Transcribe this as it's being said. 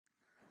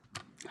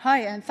Hi,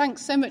 and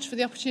thanks so much for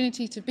the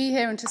opportunity to be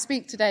here and to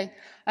speak today.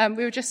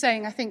 We were just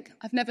saying, I think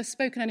I've never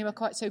spoken anywhere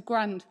quite so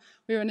grand.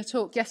 We were in a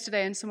talk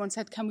yesterday and someone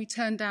said, can we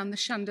turn down the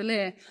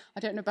chandelier?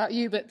 I don't know about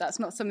you, but that's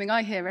not something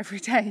I hear every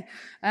day.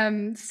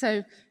 It's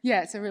a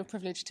real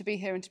privilege to be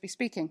here and to be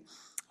speaking.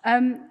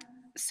 I'm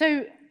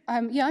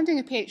doing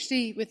a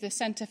PhD with the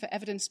Centre for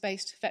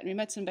Evidence-Based Veterinary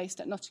Medicine based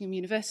at Nottingham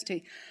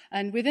University.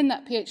 And within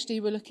that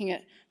PhD, we're looking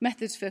at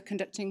methods for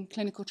conducting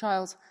clinical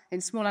trials in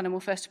small animal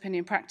first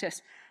opinion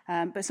practice.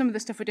 But some of the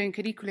stuff we're doing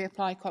could equally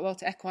apply quite well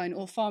to equine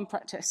or farm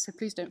practice, so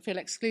please don't feel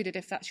excluded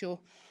if that's your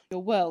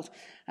world.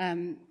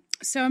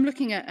 So I'm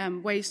looking at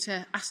ways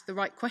to ask the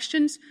right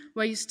questions,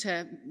 ways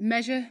to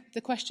measure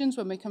the questions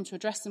when we come to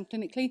address them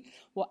clinically,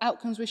 what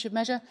outcomes we should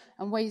measure,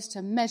 and ways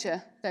to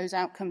measure those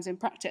outcomes in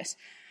practice.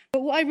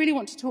 But what I really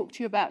want to talk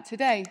to you about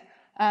today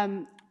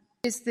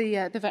is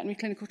the Veterinary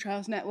Clinical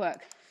Trials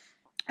Network.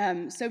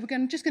 So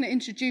we're just going to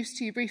introduce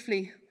to you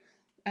briefly,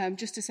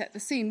 just to set the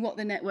scene, what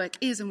the network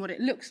is and what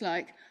it looks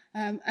like,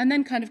 and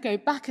then kind of go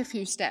back a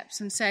few steps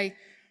and say,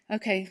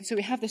 okay, so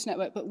we have this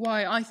network, but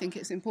why I think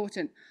it's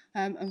important,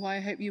 and why I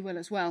hope you will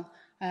as well.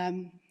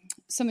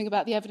 Something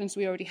about the evidence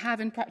we already have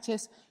in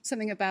practice,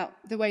 something about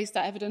the ways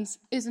that evidence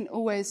isn't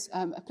always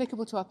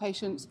applicable to our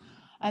patients,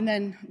 and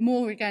then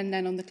more again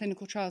then on the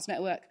Clinical Trials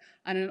Network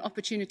and an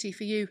opportunity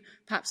for you,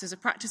 perhaps as a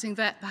practicing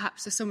vet,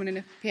 perhaps as someone in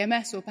a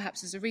PMS, or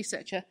perhaps as a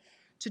researcher,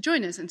 to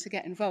join us and to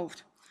get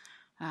involved.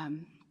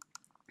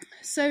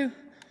 So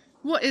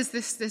what is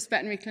this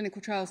Veterinary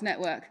Clinical Trials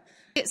Network?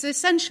 It's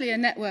essentially a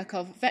network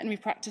of veterinary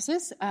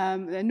practices.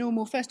 They're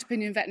normal first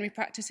opinion veterinary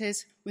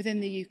practices within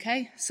the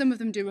UK. Some of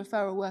them do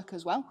referral work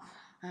as well.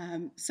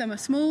 Some are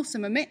small,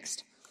 some are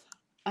mixed.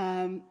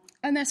 And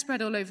they're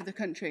spread all over the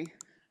country.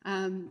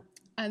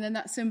 And then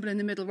that symbol in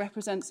the middle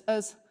represents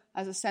us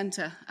as a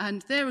centre.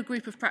 And they're a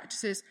group of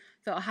practices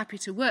that are happy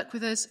to work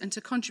with us and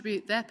to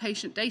contribute their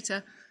patient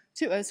data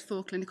to us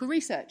for clinical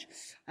research.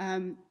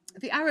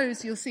 The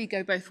arrows you'll see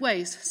go both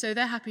ways. So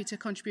they're happy to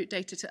contribute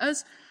data to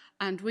us,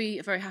 and we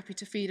are very happy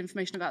to feed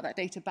information about that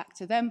data back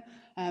to them.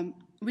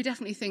 We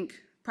definitely think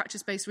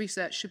practice-based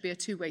research should be a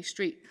two-way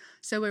street.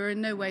 So we're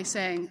in no way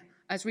saying,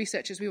 as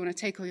researchers, we want to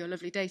take all your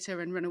lovely data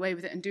and run away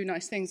with it and do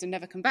nice things and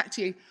never come back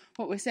to you.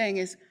 What we're saying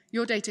is,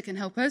 your data can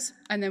help us,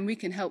 and then we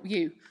can help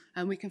you,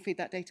 and we can feed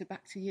that data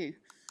back to you.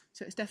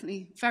 So it's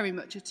definitely very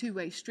much a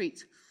two-way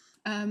street.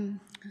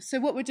 So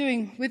what we're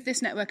doing with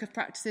this network of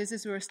practices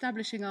is we're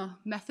establishing our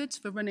methods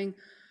for running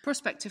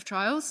prospective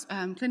trials,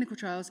 clinical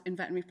trials in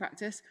veterinary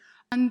practice,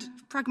 and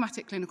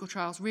pragmatic clinical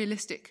trials,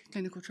 realistic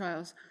clinical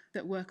trials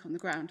that work on the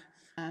ground.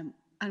 And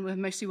we're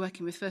mostly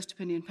working with first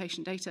opinion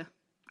patient data.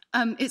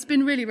 It's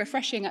been really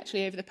refreshing,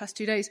 actually, over the past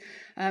 2 days,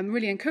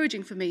 really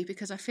encouraging for me,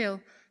 because I feel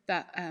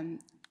that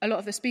a lot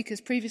of the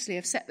speakers previously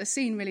have set the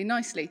scene really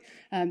nicely.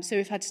 So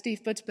we've had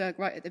Steve Budsberg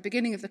right at the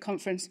beginning of the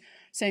conference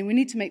saying we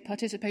need to make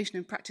participation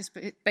in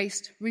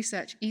practice-based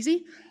research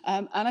easy.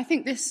 And I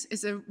think this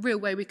is a real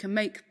way we can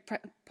make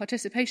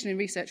participation in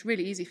research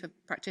really easy for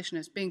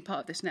practitioners, being part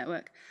of this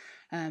network.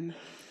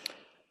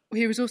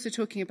 He was also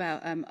talking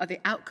about, are the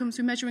outcomes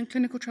we measure in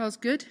clinical trials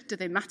good? Do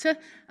they matter?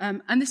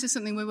 And this is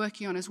something we're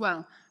working on as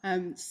well.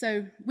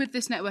 So with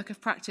this network of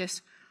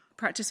practices,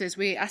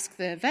 we ask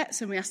the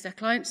vets and we ask their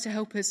clients to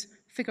help us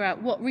figure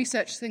out what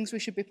research things we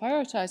should be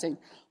prioritising,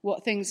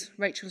 what things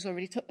Rachel's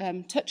already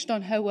touched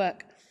on her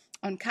work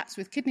on cats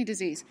with kidney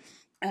disease.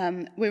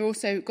 We've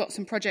also got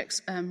some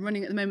projects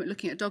running at the moment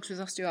looking at dogs with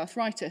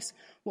osteoarthritis,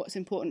 what's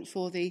important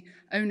for the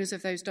owners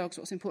of those dogs,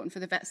 what's important for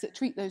the vets that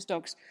treat those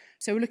dogs.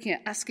 So we're looking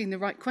at asking the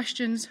right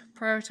questions,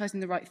 prioritising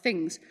the right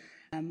things.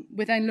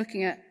 We're then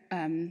looking at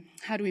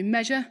how do we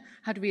measure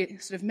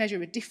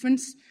a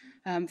difference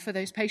for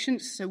those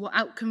patients. So what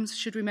outcomes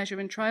should we measure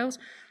in trials?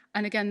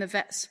 And again, the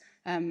vets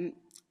and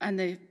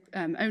the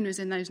owners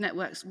in those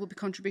networks will be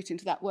contributing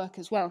to that work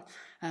as well.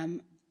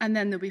 And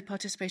then there'll be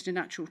participation in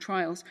actual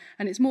trials.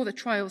 And it's more the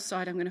trials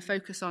side I'm going to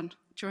focus on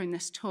during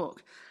this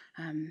talk.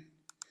 And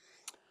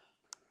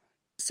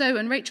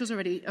Rachel's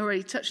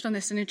already touched on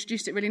this and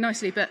introduced it really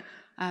nicely, but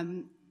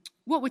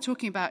what we're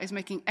talking about is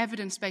making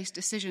evidence-based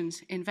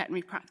decisions in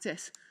veterinary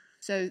practice.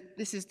 So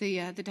this is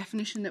the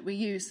definition that we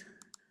use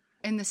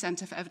in the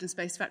Centre for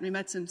Evidence-Based Veterinary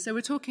Medicine. So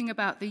we're talking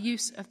about the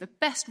use of the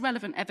best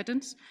relevant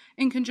evidence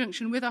in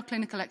conjunction with our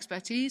clinical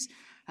expertise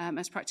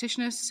as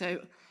practitioners.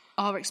 So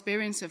our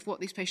experience of what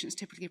these patients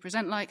typically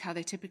present like, how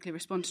they typically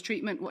respond to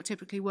treatment, what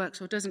typically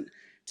works or doesn't,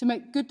 to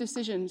make good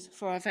decisions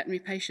for our veterinary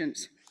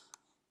patients.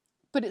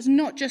 But it's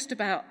not just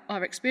about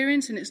our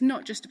experience and it's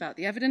not just about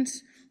the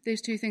evidence.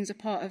 These two things are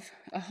part of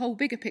a whole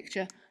bigger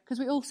picture, because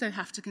we also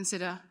have to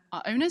consider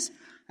our owners.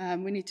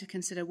 We need to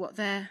consider what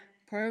their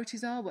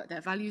priorities are, what their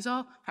values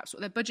are, perhaps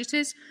what their budget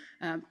is,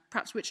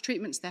 perhaps which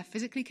treatments they're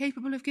physically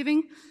capable of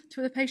giving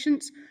to the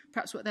patients,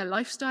 perhaps what their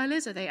lifestyle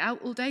is. Are they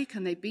out all day?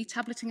 Can they be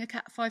tableting a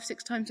cat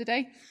 5-6 times a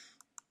day?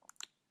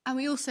 And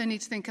we also need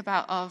to think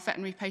about our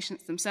veterinary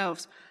patients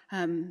themselves.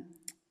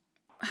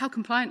 How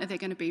compliant are they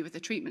going to be with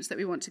the treatments that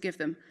we want to give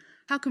them?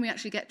 How can we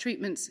actually get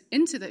treatments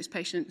into those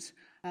patients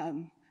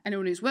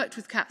anyone who's worked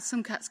with cats,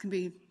 some cats can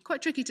be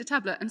quite tricky to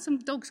tablet, and some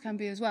dogs can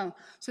be as well.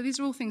 So these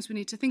are all things we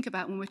need to think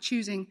about when we're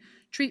choosing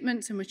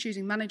treatments and we're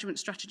choosing management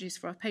strategies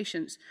for our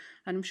patients.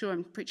 And I'm sure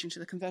I'm preaching to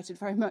the converted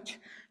very much.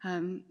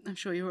 I'm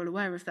sure you're all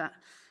aware of that.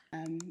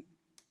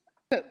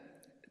 But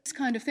this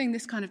kind of thing,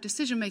 this kind of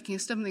decision-making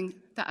is something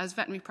that as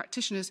veterinary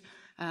practitioners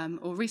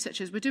or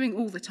researchers, we're doing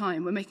all the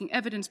time. We're making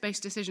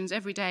evidence-based decisions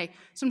every day,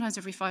 sometimes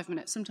every 5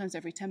 minutes, sometimes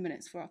every 10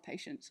 minutes for our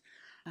patients.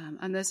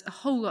 And there's a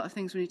whole lot of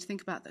things we need to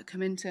think about that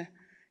come into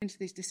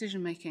these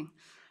decision-making.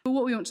 But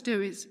what we want to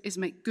do is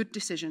make good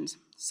decisions.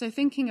 So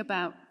thinking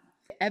about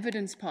the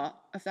evidence part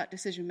of that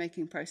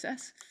decision-making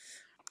process,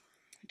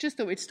 just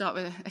thought we'd start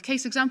with a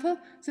case example.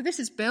 So this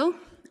is Bill.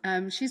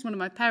 She's one of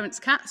my parents'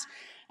 cats.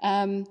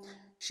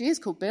 She is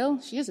called Bill.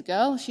 She is a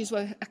girl. She's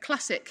a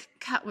classic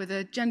cat with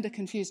a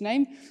gender-confused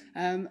name.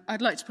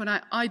 I'd like to point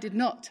out I did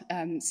not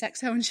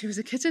sex her when she was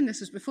a kitten. This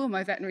was before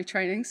my veterinary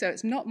training, so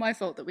it's not my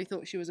fault that we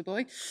thought she was a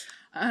boy.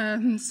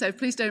 So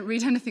please don't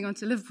read anything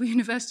onto Liverpool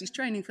University's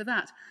training for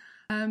that.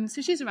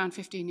 So she's around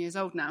 15 years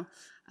old now,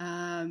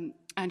 and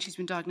she's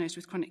been diagnosed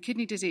with chronic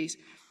kidney disease.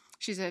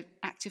 She's an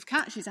active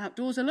cat. She's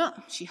outdoors a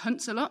lot. She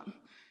hunts a lot.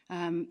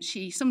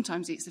 She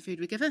sometimes eats the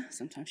food we give her.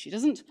 Sometimes she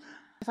doesn't.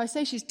 If I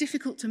say she's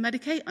difficult to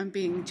medicate, I'm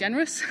being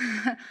generous.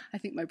 I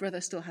think my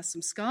brother still has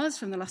some scars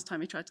from the last time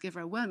he tried to give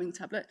her a worming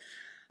tablet.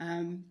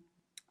 And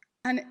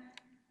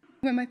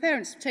when my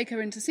parents take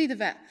her in to see the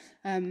vet,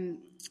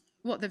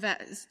 what the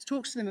vet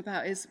talks to them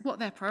about is what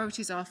their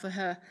priorities are for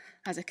her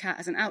as a cat,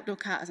 as an outdoor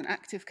cat, as an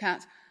active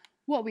cat.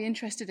 What we're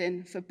interested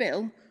in for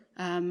Bill,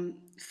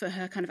 for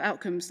her kind of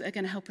outcomes that are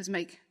going to help us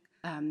make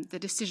the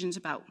decisions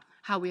about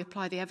how we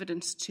apply the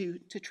evidence to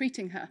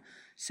treating her.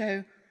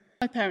 So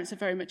my parents are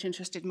very much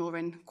interested more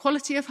in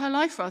quality of her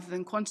life rather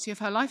than quantity of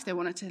her life. They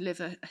want her to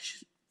live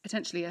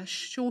potentially a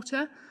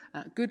shorter,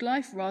 good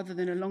life rather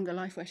than a longer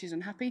life where she's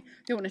unhappy.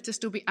 They want her to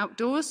still be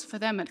outdoors. For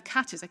them, a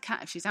cat is a cat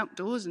if she's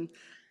outdoors and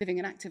living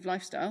an active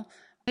lifestyle.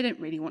 They don't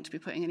really want to be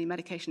putting any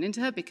medication into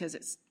her because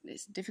it's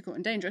difficult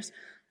and dangerous.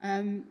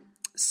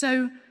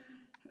 So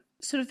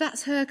sort of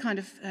that's her kind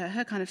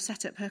of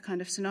setup, her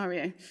kind of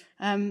scenario.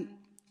 And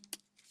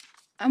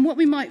what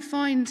we might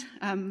find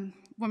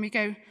when we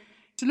go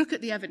to look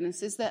at the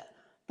evidence is that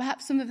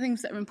perhaps some of the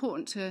things that are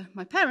important to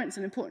my parents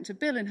and important to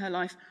Bill in her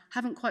life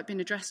haven't quite been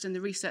addressed in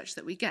the research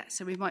that we get.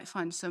 So we might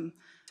find some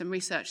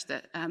research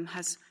that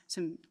has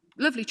some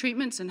lovely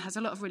treatments and has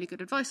a lot of really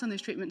good advice on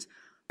those treatments,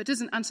 but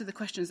doesn't answer the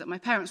questions that my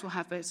parents will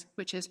have,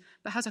 which is,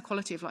 but how's her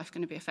quality of life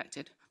going to be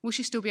affected? Will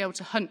she still be able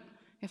to hunt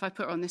if I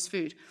put her on this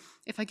food?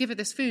 If I give her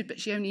this food, but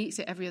she only eats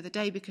it every other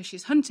day because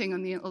she's hunting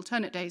on the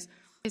alternate days,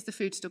 is the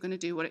food still going to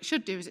do what it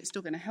should do? Is it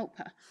still going to help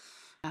her?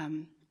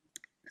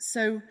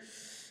 So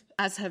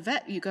as her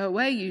vet, you go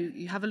away,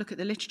 you have a look at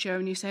the literature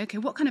and you say, okay,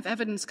 what kind of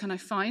evidence can I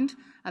find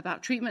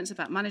about treatments,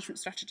 about management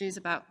strategies,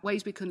 about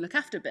ways we can look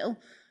after Bill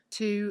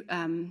to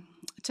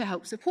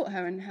help support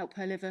her and help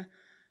her live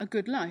a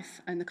good life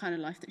and the kind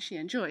of life that she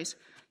enjoys.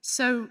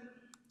 So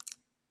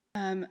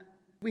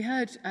we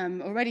heard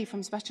already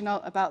from Sebastian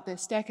Alt about the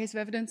staircase of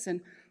evidence,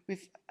 and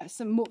we've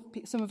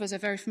some of us are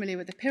very familiar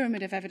with the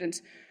pyramid of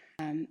evidence.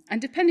 And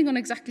depending on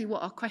exactly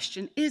what our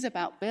question is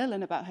about Bill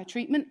and about her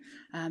treatment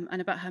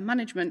and about her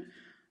management,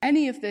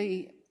 any of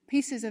the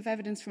pieces of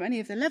evidence from any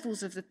of the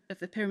levels of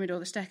the pyramid or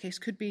the staircase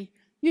could be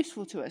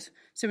useful to us.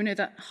 So we know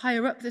that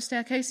higher up the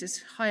staircase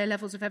is higher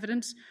levels of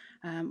evidence.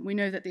 We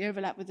know that the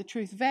overlap with the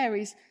truth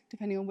varies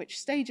depending on which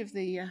stage of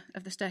the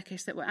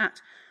staircase that we're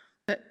at.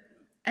 But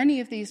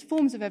any of these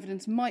forms of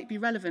evidence might be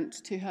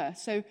relevant to her.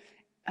 So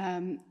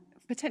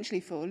potentially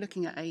for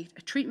looking at a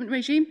treatment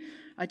regime,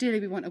 ideally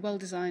we want a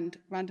well-designed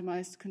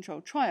randomized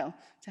controlled trial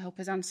to help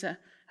us answer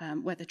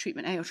whether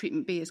treatment A or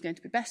treatment B is going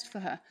to be best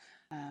for her.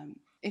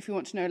 If we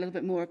want to know a little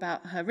bit more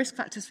about her risk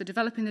factors for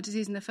developing the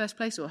disease in the first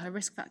place or her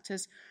risk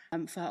factors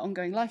for her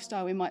ongoing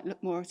lifestyle, we might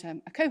look more at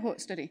a cohort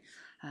study.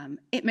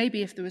 It may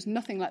be if there was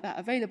nothing like that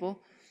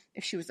available,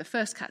 if she was the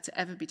first cat to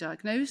ever be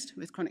diagnosed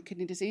with chronic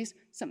kidney disease,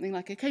 something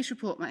like a case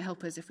report might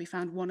help us if we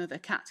found one other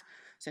cat.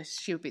 So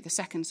she would be the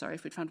second,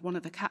 if we'd found one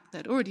other cat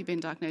that had already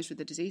been diagnosed with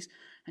the disease.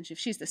 And if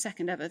she's the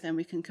second ever, then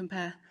we can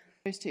compare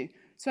those two.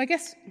 So I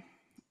guess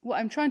what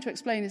I'm trying to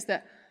explain is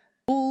that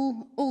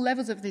all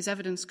levels of this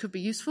evidence could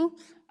be useful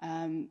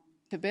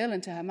to Bill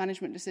and to her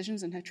management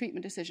decisions and her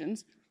treatment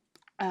decisions,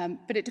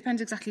 but it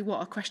depends exactly what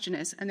our question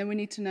is. And then we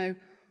need to know,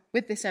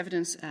 with this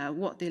evidence,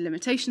 what the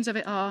limitations of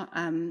it are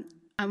and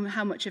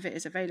how much of it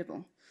is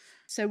available.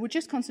 So we'll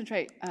just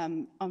concentrate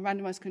on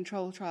randomized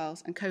control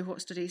trials and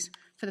cohort studies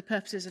for the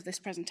purposes of this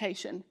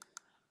presentation.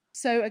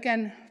 So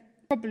again,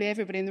 probably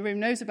everybody in the room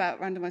knows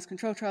about randomized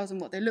control trials and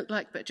what they look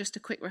like, but just a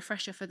quick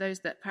refresher for those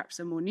that perhaps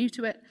are more new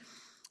to it.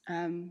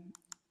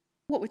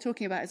 What we're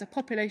talking about is a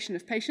population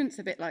of patients,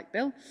 a bit like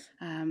Bill,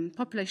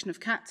 population of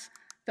cats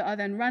that are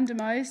then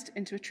randomized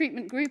into a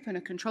treatment group and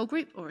a control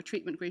group, or a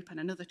treatment group and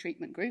another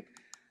treatment group.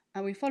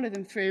 And we follow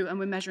them through and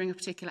we're measuring a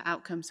particular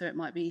outcome. So it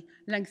might be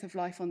length of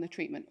life on the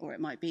treatment, or it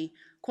might be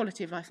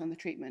quality of life on the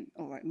treatment,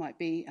 or it might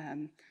be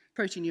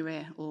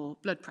proteinuria or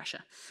blood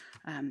pressure.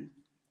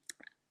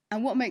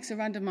 And what makes a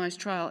randomised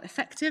trial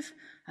effective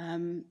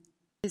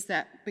is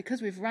that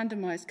because we've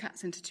randomised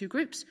cats into two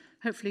groups,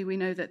 hopefully we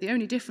know that the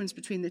only difference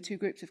between the two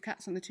groups of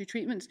cats on the two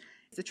treatments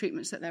is the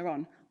treatments that they're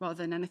on, rather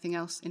than anything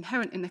else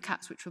inherent in the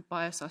cats which would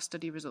bias our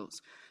study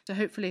results. So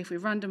hopefully if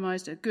we've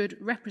randomised a good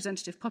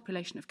representative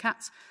population of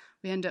cats,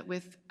 we end up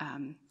with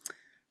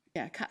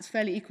cats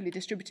fairly equally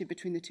distributed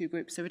between the two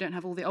groups, so we don't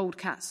have all the old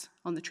cats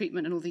on the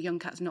treatment and all the young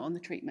cats not on the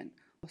treatment,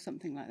 or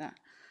something like that.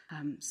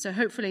 So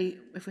hopefully,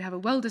 if we have a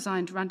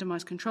well-designed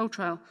randomised control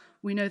trial,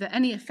 we know that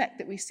any effect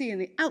that we see in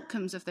the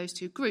outcomes of those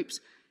two groups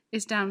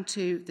is down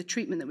to the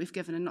treatment that we've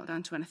given and not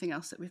down to anything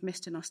else that we've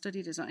missed in our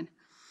study design.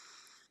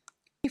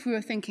 If we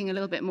were thinking a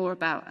little bit more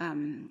about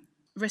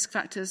risk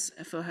factors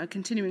for her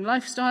continuing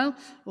lifestyle,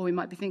 or we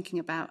might be thinking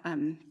about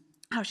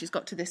how she's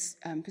got to this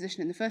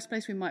position in the first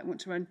place, we might want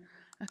to run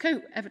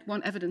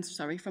evidence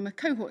from a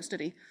cohort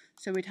study.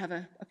 So we'd have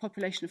a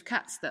population of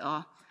cats that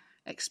are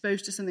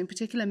exposed to something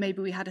particular.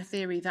 Maybe we had a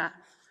theory that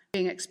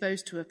being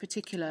exposed to a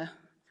particular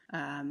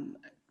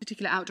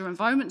outdoor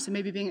environment, so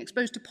maybe being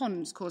exposed to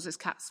ponds causes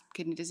cats'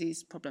 kidney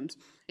disease problems.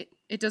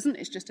 It doesn't,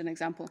 it's just an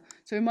example.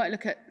 So we might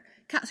look at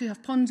cats who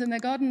have ponds in their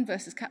garden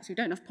versus cats who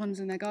don't have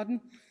ponds in their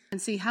garden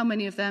and see how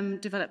many of them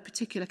develop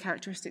particular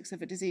characteristics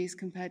of a disease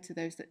compared to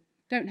those that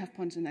don't have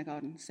ponds in their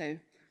garden. So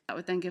that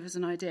would then give us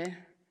an idea,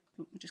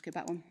 we'll just go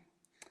back one,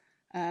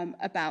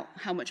 about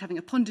how much having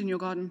a pond in your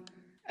garden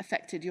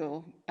affected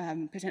your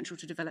potential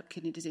to develop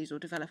kidney disease or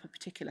develop a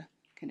particular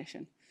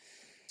condition.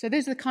 So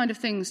those are the kind of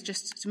things,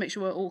 just to make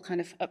sure we're all kind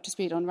of up to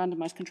speed on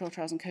randomised control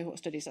trials and cohort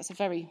studies. That's a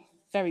very,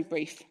 very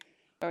brief,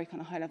 very kind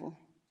of high-level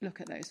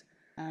look at those.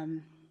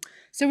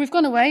 So we've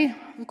gone away,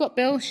 we've got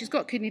Bill, she's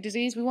got kidney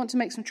disease, we want to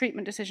make some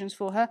treatment decisions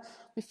for her.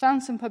 We've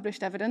found some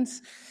published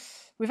evidence.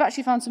 We've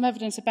actually found some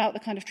evidence about the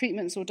kind of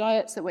treatments or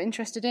diets that we're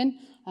interested in,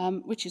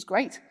 which is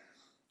great.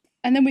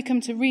 And then we come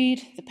to read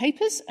the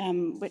papers,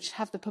 which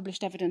have the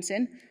published evidence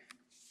in.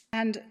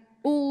 And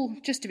all,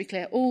 just to be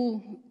clear,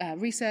 all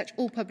research,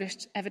 all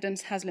published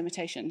evidence has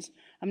limitations.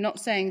 I'm not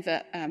saying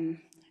that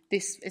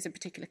this is a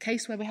particular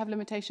case where we have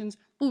limitations.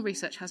 All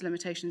research has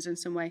limitations in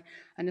some way.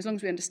 And as long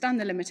as we understand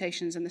the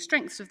limitations and the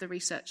strengths of the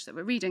research that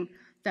we're reading,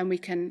 then we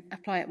can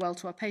apply it well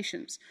to our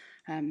patients.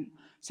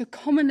 So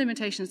common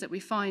limitations that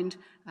we find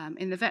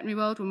in the veterinary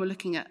world when we're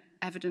looking at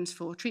evidence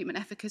for treatment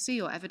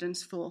efficacy or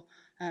evidence for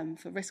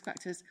risk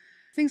factors,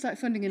 things like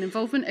funding and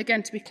involvement.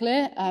 Again, to be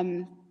clear,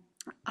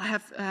 I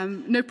have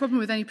no problem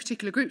with any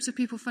particular groups of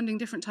people funding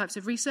different types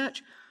of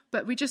research,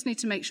 but we just need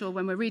to make sure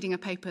when we're reading a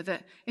paper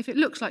that if it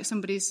looks like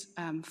somebody's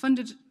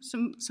funded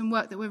some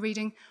work that we're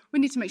reading, we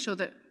need to make sure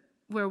that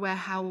we're aware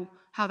how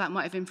that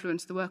might have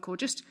influenced the work, or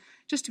just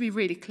to be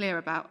really clear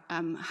about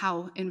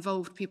how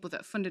involved people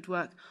that funded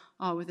work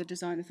are with the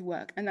design of the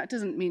work. And that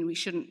doesn't mean we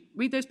shouldn't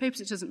read those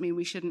papers. It doesn't mean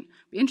we shouldn't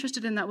be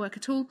interested in that work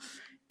at all.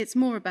 It's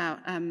more about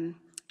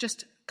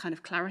just kind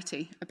of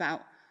clarity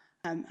about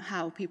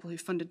how people who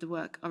funded the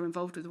work are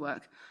involved with the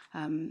work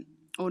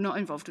or not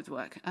involved with the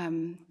work.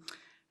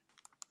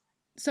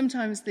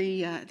 Sometimes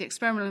the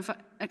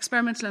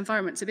experimental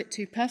environment's a bit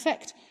too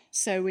perfect,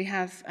 so we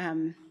have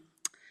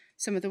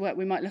some of the work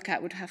we might look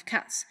at would have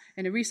cats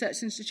in a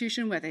research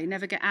institution where they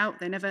never get out,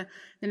 they never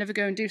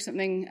go and do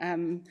something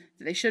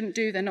that they shouldn't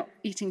do, they're not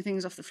eating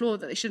things off the floor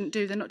that they shouldn't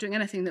do, they're not doing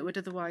anything that would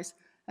otherwise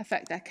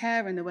affect their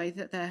care and the way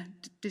that their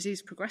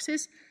disease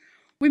progresses.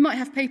 We might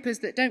have papers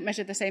that don't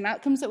measure the same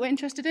outcomes that we're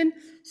interested in.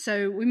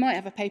 So we might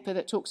have a paper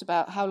that talks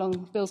about how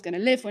long Bill's going to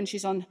live when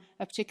she's on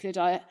a particular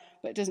diet,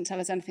 but it doesn't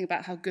tell us anything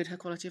about how good her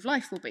quality of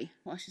life will be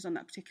while she's on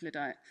that particular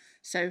diet.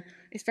 So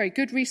it's very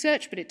good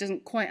research, but it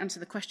doesn't quite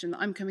answer the question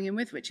that I'm coming in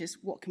with, which is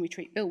what can we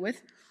treat Bill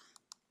with?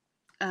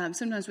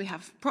 Sometimes we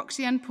have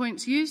proxy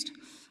endpoints used.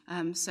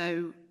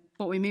 So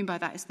what we mean by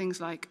that is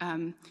things like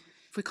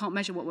if we can't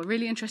measure what we're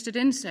really interested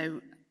in, so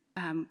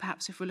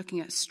perhaps if we're looking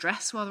at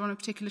stress while they're on a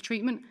particular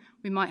treatment,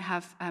 we might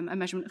have a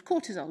measurement of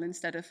cortisol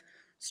instead of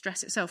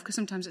stress itself, because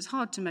sometimes it's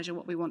hard to measure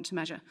what we want to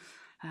measure.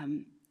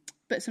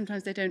 But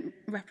sometimes they don't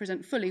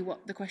represent fully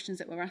what the questions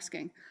that we're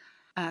asking.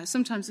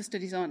 Sometimes the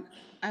studies aren't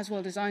as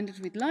well designed as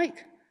we'd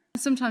like.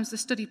 Sometimes the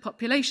study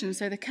population,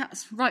 so the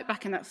cats right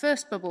back in that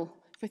first bubble,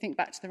 if we think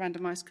back to the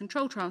randomised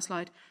control trial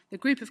slide, the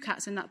group of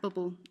cats in that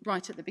bubble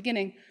right at the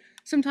beginning,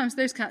 sometimes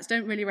those cats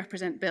don't really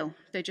represent Bill.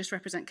 They just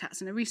represent cats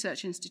in a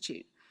research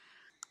institute.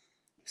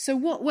 So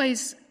what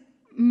ways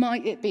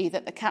might it be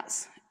that the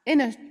cats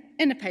in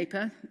a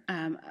paper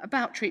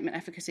about treatment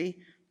efficacy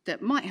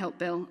that might help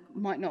Bill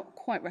might not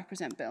quite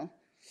represent Bill?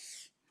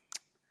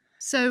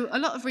 So a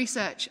lot of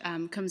research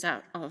comes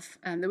out of,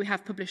 that we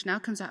have published now,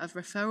 comes out of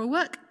referral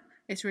work.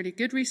 It's really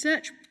good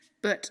research,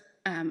 but,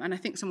 and I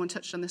think someone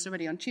touched on this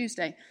already on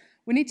Tuesday,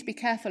 we need to be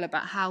careful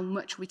about how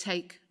much we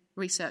take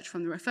research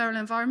from the referral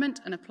environment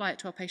and apply it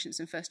to our patients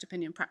in first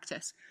opinion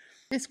practice.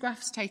 This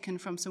graph's taken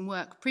from some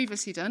work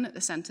previously done at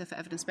the Centre for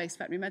Evidence-Based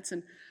Veterinary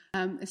Medicine.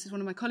 This is one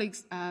of my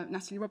colleagues,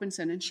 Natalie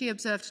Robinson, and she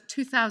observed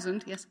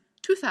 2,000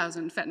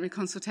 veterinary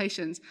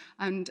consultations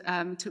and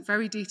took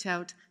very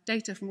detailed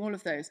data from all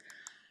of those.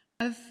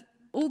 Of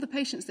all the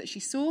patients that she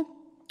saw,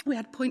 we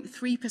had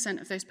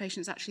 0.3% of those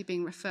patients actually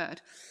being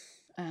referred.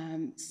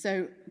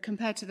 So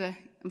compared to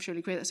I'm sure you'll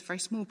agree that's a very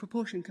small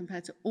proportion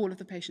compared to all of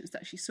the patients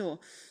that she saw.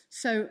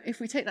 So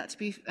if we take that to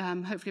be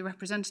hopefully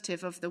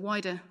representative of the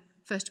wider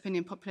first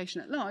opinion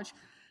population at large,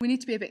 we need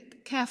to be a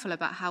bit careful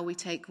about how we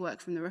take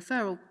work from the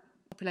referral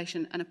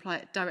population and apply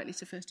it directly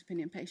to first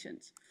opinion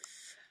patients.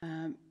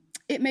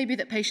 It may be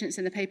that patients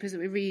in the papers that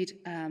we read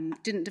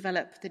didn't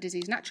develop the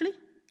disease naturally.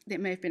 It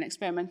may have been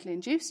experimentally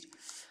induced.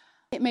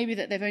 It may be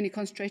that they've only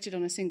concentrated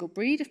on a single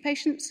breed of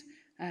patients.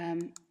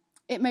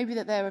 It may be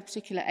that they're a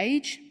particular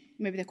age.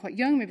 Maybe they're quite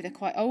young, maybe they're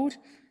quite old.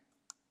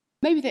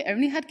 Maybe they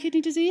only had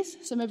kidney disease,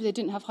 so maybe they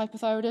didn't have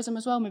hypothyroidism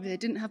as well. Maybe they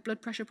didn't have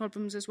blood pressure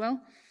problems as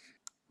well.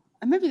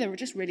 And maybe they were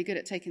just really good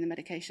at taking the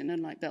medication,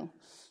 unlike Bill.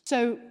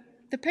 So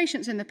the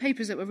patients in the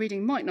papers that we're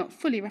reading might not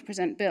fully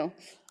represent Bill.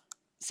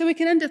 So we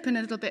can end up in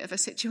a little bit of a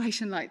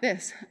situation like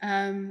this.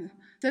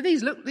 So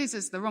these are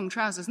the wrong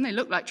trousers, and they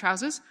look like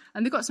trousers,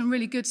 and they've got some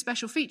really good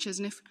special features.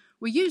 And if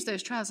we use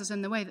those trousers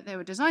in the way that they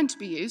were designed to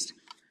be used,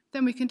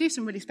 then we can do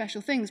some really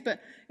special things. But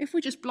if we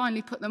just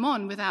blindly put them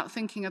on without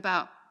thinking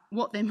about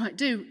what they might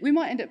do, we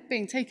might end up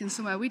being taken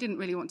somewhere we didn't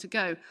really want to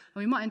go, and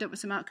we might end up with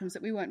some outcomes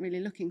that we weren't really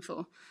looking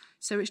for.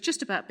 So it's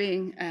just about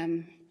being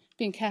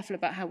careful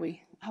about how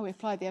we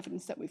apply the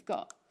evidence that we've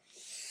got.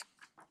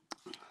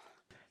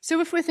 So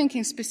if we're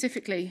thinking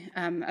specifically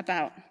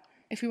about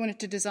if we wanted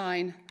to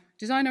design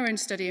our own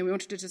study and we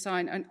wanted to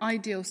design an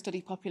ideal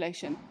study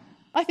population,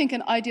 I think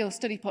an ideal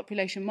study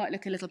population might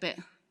look a little bit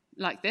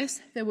like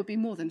this. There would be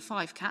more than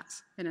 5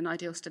 cats in an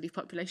ideal study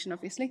population,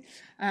 obviously.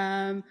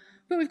 But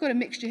we've got a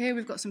mixture here.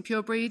 We've got some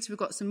pure breeds. We've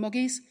got some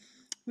moggies.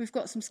 We've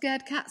got some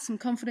scared cats, some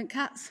confident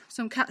cats,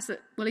 some cats that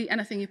will eat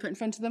anything you put in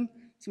front of them,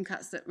 some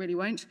cats that really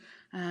won't.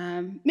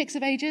 Mix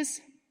of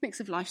ages, mix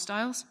of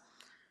lifestyles.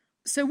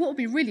 So what would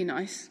be really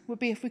nice would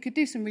be if we could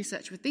do some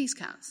research with these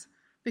cats,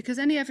 because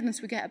any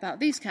evidence we get about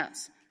these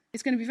cats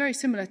is going to be very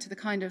similar to the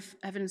kind of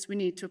evidence we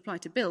need to apply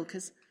to Bill,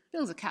 because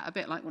Bill's a cat a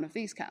bit like one of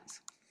these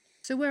cats.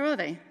 So where are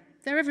they?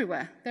 They're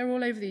everywhere. They're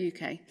all over the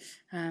UK.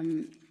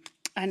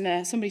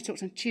 And somebody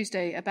talked on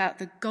Tuesday about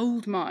the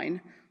gold mine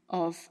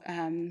of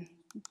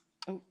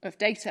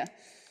data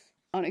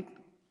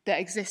that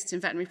exists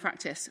in veterinary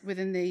practice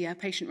within the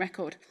patient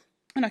record.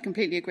 And I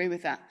completely agree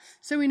with that.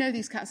 So we know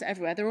these cats are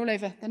everywhere. They're all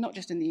over. They're not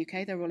just in the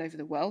UK. They're all over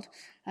the world.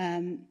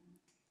 And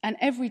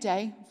every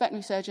day,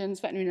 veterinary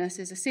surgeons, veterinary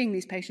nurses are seeing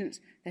these patients.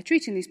 They're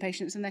treating these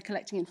patients, and they're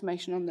collecting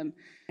information on them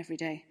every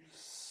day.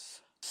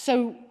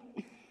 So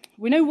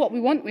we know what we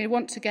want. We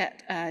want to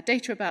get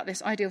data about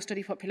this ideal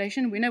study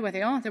population. We know where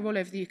they are. They're all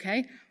over the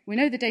UK. We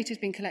know the data has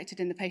been collected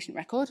in the patient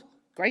record.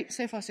 Great.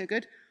 So far, so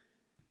good.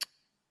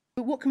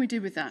 But what can we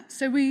do with that?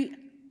 So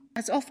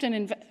as often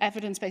in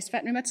evidence-based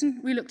veterinary medicine,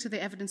 we look to the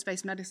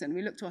evidence-based medicine.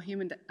 We look to our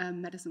human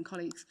medicine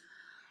colleagues.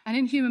 And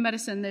in human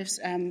medicine, there's,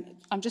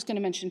 I'm just going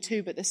to mention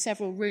 2, but there's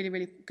several really,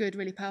 really good,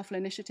 really powerful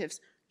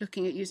initiatives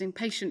looking at using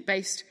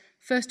patient-based,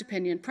 first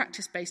opinion,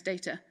 practice-based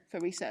data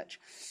for research.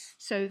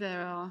 So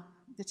there are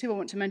the 2 I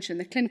want to mention,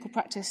 the Clinical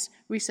Practice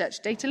Research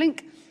Data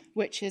Link,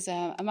 which is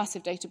a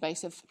massive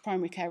database of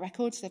primary care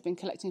records. They've been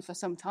collecting for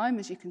some time,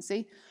 as you can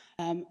see.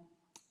 And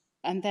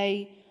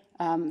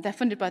they're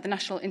funded by the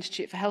National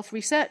Institute for Health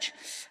Research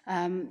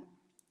and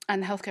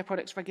the Healthcare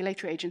Products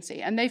Regulatory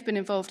Agency. And they've been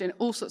involved in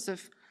all sorts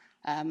of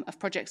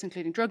projects,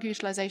 including drug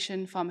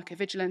utilisation,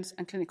 pharmacovigilance,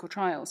 and clinical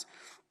trials.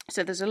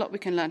 So there's a lot we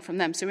can learn from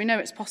them. So we know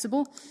it's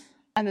possible.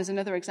 And there's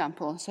another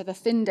example. So the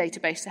THIN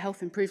database, the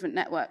Health Improvement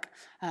Network,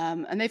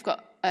 and they've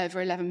got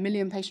over 11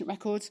 million patient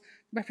records,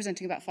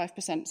 representing about 5%,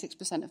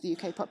 6% of the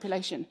UK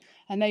population.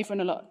 And they've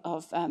run a lot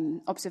of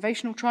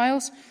observational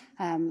trials,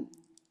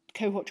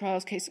 cohort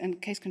trials,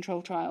 case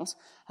control trials,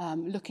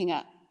 looking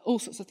at all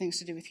sorts of things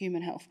to do with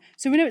human health.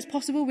 So we know it's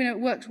possible. We know it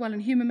works well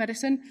in human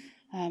medicine.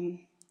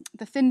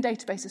 The THIN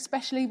database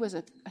especially was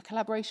a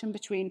collaboration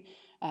between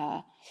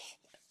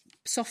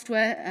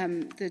software,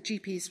 the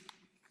GP's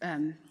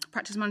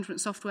practice management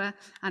software,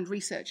 and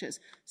researchers.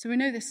 So we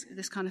know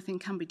this kind of thing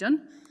can be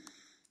done.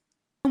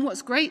 And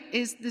what's great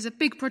is there's a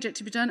big project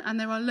to be done, and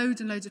there are loads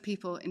and loads of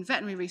people in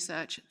veterinary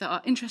research that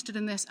are interested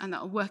in this and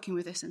that are working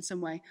with this in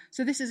some way.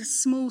 So this is a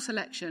small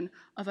selection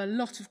of a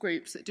lot of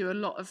groups that do a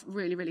lot of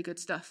really, really good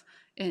stuff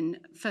in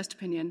first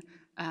opinion,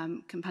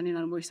 companion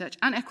animal research,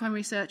 and equine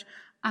research,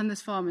 and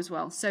there's farm as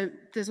well. So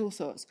there's all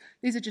sorts.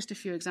 These are just a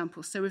few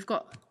examples. So we've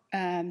got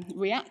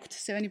REACT.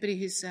 So anybody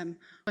who's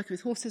working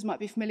with horses might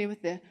be familiar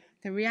with the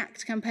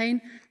REACT campaign,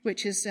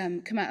 which has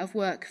come out of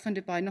work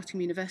funded by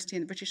Nottingham University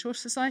and the British Horse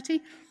Society,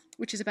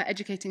 which is about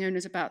educating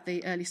owners about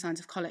the early signs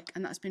of colic,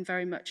 and that's been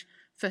very much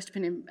first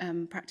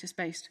opinion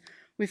practice-based.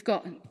 We've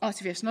got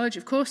RTVS Knowledge,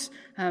 of course,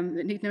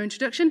 that need no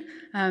introduction.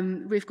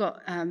 We've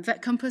got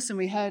Vet Compass, and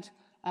we heard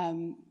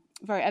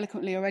very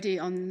eloquently already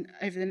over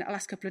the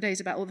last couple of days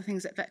about all the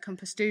things that Vet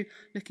Compass do,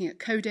 looking at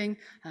coding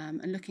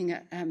and looking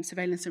at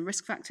surveillance and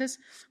risk factors.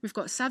 We've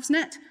got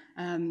SAVSnet,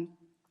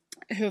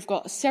 who have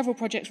got several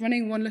projects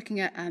running, one looking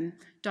at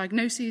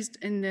diagnoses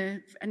in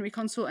the veterinary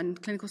consult and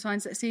clinical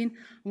signs that are seen,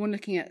 and one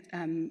looking at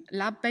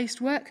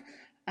lab-based work,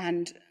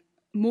 and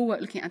more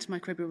work looking at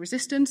antimicrobial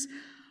resistance,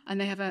 and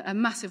they have a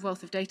massive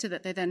wealth of data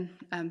that they then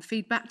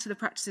feed back to the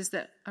practices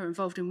that are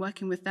involved in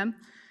working with them.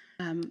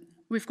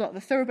 We've got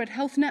the Thoroughbred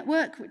Health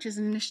Network, which is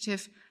an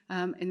initiative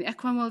in the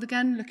equine world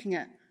again, looking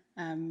at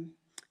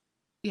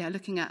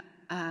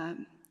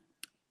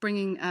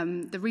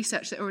bringing the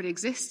research that already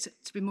exists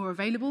to be more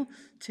available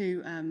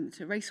to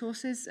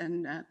racehorses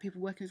and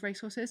people working with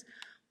racehorses.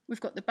 We've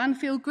got the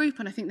Banfield Group,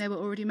 and I think they were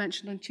already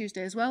mentioned on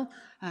Tuesday as well,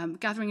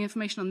 gathering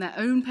information on their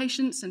own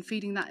patients and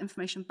feeding that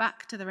information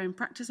back to their own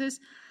practices.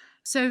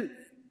 So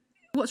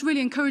what's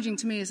really encouraging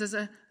to me is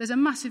there's a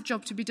massive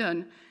job to be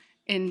done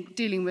in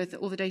dealing with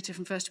all the data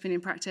from first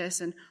opinion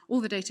practice and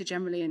all the data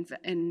generally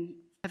in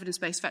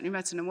evidence-based veterinary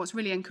medicine. And what's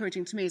really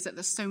encouraging to me is that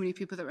there's so many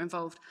people that are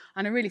involved.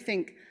 And I really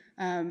think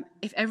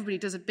if everybody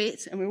does a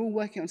bit and we're all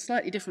working on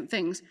slightly different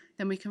things,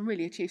 then we can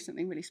really achieve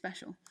something really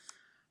special.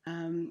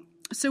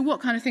 So what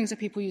kind of things are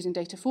people using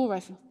data for?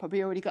 I've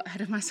probably already got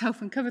ahead of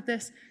myself and covered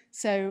this.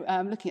 So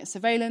looking at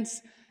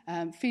surveillance,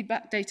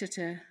 feedback data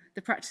to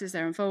the practices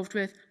they're involved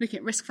with, looking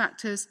at risk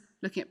factors,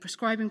 looking at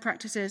prescribing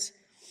practices.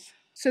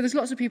 So there's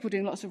lots of people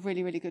doing lots of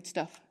really, really good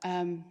stuff.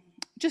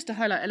 Just to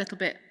highlight a little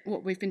bit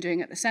what we've been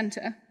doing at the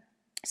centre.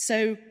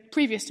 So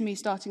previous to me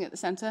starting at the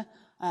centre,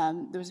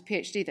 there was a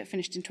PhD that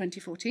finished in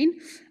 2014,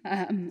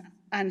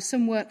 and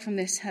some work from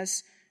this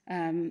has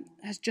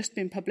just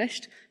been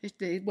published.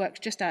 The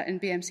work's just out in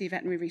BMC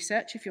Veterinary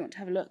Research, if you want to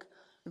have a look.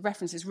 The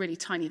reference is really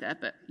tiny there,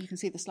 but you can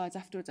see the slides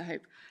afterwards, I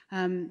hope.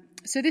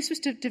 So this was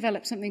to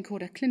develop something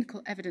called a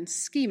clinical evidence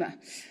schema.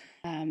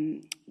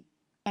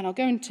 And I'll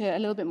go into a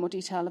little bit more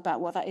detail about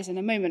what that is in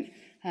a moment.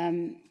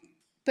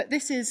 But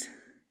this is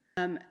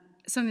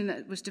something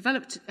that was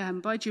developed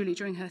by Julie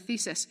during her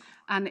thesis,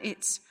 and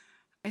it's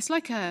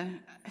like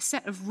a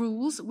set of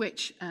rules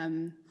which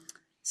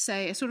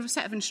say a sort of a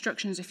set of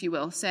instructions, if you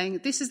will,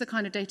 saying this is the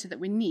kind of data that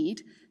we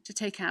need to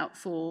take out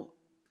for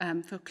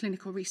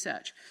clinical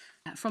research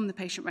from the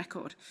patient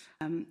record.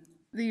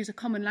 They use a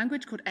common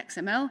language called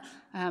XML.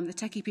 The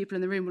techie people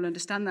in the room will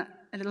understand that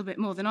a little bit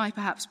more than I,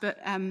 perhaps, but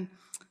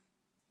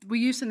we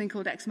use something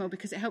called XML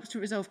because it helps to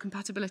resolve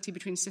compatibility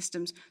between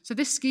systems. So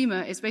this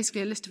schema is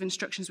basically a list of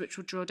instructions which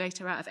will draw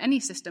data out of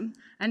any system,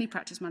 any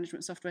practice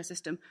management software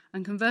system,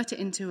 and convert it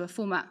into a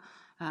format,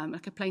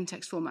 like a plain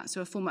text format, so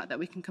a format that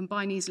we can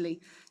combine easily,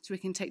 so we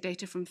can take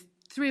data from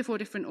 3 or 4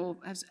 different or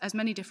as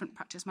many different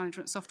practice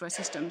management software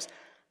systems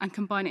and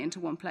combine it into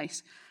one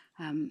place.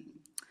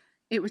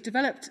 It was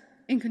developed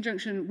in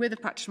conjunction with a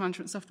practice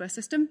management software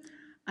system,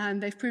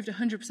 and they've proved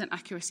 100%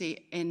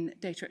 accuracy in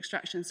data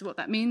extraction. So what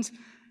that means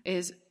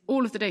is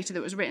all of the data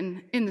that was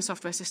written in the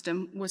software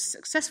system was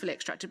successfully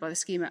extracted by the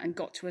schema and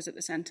got to us at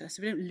the centre,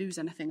 so we don't lose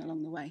anything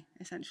along the way,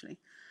 essentially.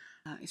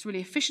 It's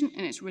really efficient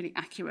and it's a really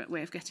accurate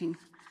way of getting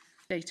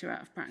data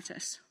out of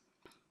practice.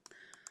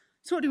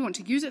 So what do we want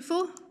to use it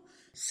for?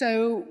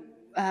 So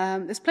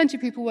there's plenty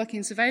of people working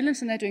in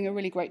surveillance and they're doing a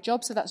really great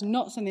job, so that's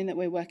not something that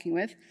we're working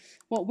with.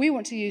 What we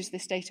want to use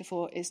this data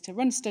for is to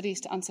run studies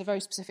to answer very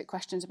specific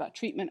questions about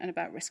treatment and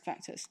about risk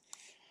factors.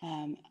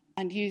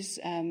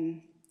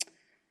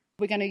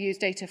 We're going to use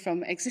data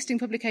from existing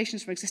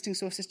publications, from existing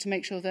sources, to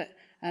make sure that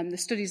the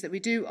studies that we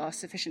do are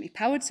sufficiently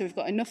powered, so we've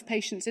got enough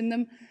patients in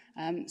them,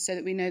 so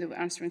that we know that we're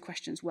answering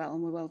questions well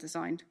and we're well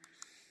designed.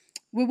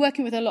 We're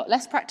working with a lot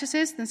less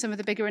practices than some of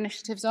the bigger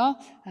initiatives are,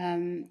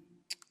 and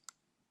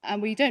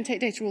we don't take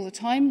data all the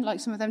time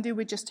like some of them do.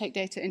 We just take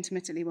data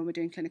intermittently when we're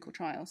doing clinical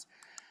trials.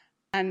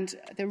 And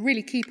the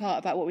really key part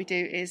about what we do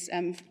is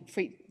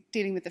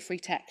dealing with the free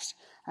text.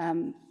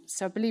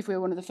 So I believe we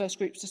were one of the first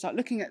groups to start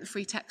looking at the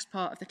free text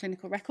part of the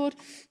clinical record.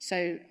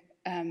 So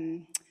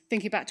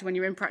thinking back to when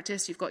you're in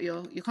practice, you've got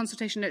your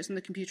consultation notes on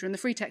the computer, and the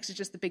free text is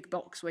just the big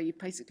box where you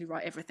basically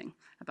write everything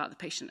about the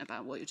patient,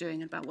 about what you're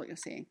doing, and about what you're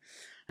seeing.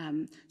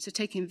 So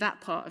taking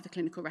that part of the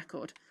clinical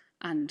record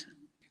and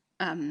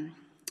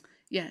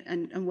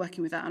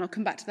working with that. And I'll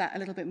come back to that a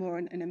little bit more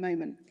in a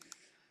moment.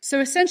 So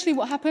essentially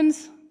what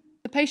happens,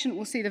 the patient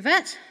will see the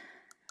vet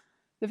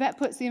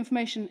puts the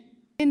information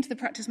into the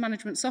practice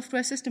management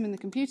software system in the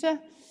computer,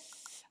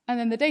 and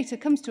then the data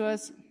comes to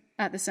us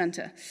at the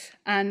centre.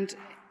 And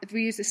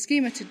we use the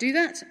schema to do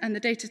that, and the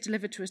data is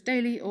delivered to us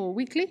daily or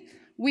weekly.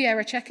 We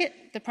error check it.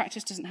 The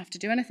practice doesn't have to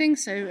do anything.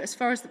 So as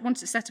far as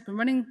once it's set up and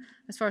running,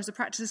 as far as the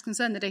practice is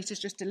concerned, the data is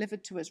just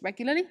delivered to us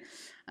regularly.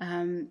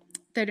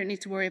 They don't need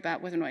to worry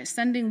about whether or not it's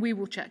sending. We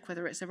will check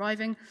whether it's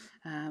arriving.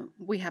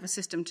 We have a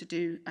system to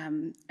do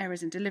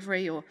errors in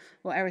delivery or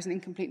errors in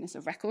incompleteness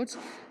of records.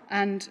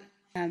 And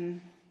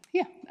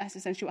that's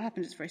essentially what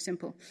happens. It's very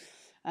simple.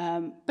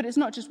 But it's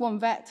not just one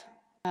vet,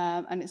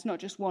 and it's not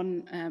just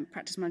one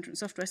practice management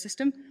software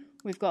system.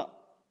 We've got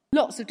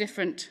lots of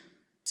different.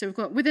 So we've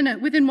got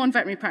within one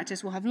veterinary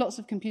practice, we'll have lots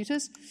of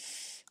computers,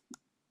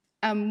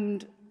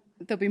 and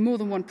there'll be more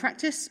than one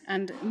practice,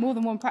 and more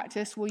than one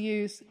practice will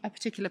use a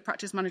particular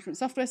practice management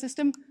software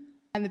system.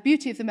 And the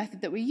beauty of the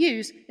method that we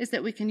use is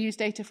that we can use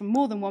data from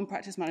more than one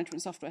practice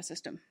management software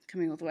system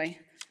coming all the way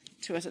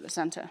to us at the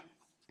centre.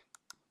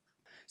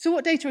 So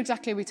what data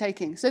exactly are we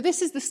taking? So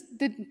this is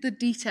the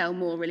detail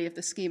more really of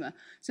the schema.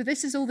 So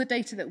this is all the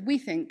data that we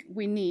think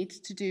we need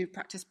to do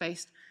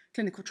practice-based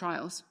clinical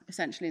trials,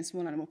 essentially in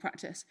small animal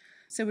practice.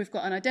 So we've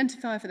got an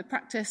identifier for the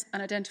practice,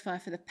 an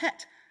identifier for the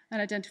pet,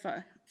 an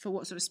identifier for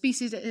what sort of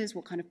species it is,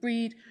 what kind of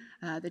breed,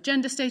 the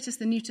gender status,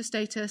 the neuter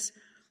status.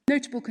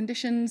 Notable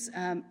conditions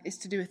is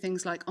to do with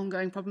things like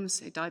ongoing problems,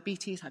 say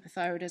diabetes,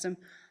 hypothyroidism.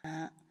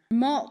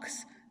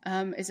 Marks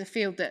is a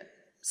field that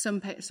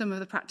some of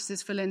the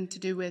practices fill in to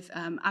do with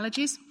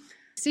allergies.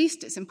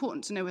 Deceased, it's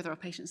important to know whether our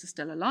patients are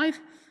still alive.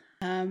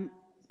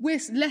 We're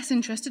less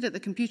interested at the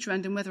computer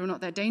end in whether or not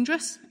they're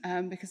dangerous,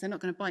 because they're not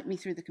going to bite me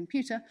through the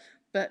computer,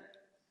 but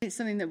it's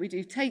something that we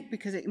do take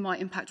because it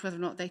might impact whether or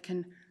not they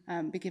can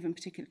be given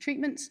particular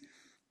treatments.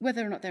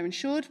 Whether or not they're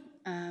insured,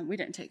 we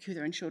don't take who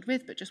they're insured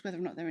with, but just whether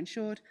or not they're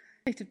insured,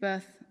 date of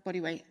birth, body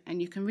weight, and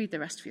you can read the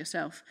rest for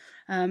yourself.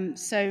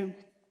 So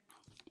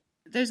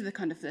those are the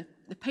kind of the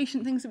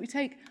patient things that we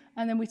take,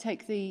 and then we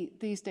take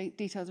these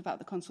details about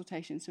the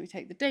consultation. So we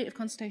take the date of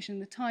consultation,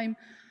 the time,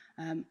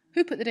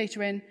 who put the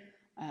data in,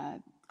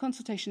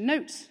 consultation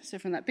notes, so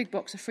from that big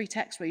box of free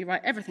text where you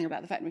write everything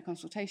about the veterinary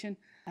consultation,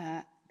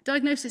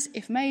 diagnosis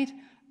if made,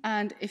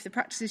 and if the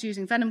practice is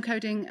using venom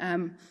coding,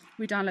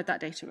 we download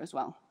that data as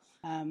well.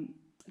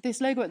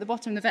 This logo at the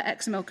bottom, the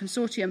VetXML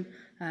Consortium,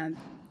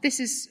 this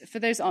is, for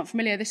those that aren't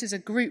familiar, this is a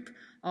group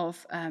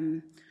of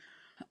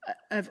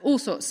all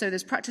sorts. So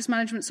there's practice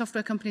management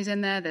software companies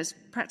in there, there's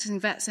practicing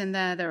vets in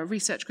there are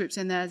research groups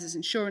in there, there's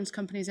insurance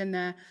companies in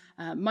there,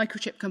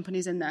 microchip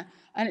companies in there.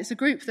 And it's a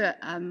group that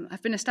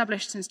have been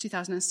established since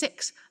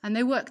 2006, and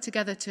they work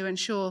together to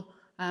ensure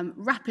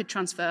rapid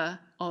transfer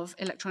of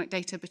electronic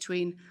data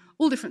between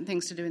all different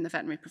things to do in the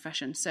veterinary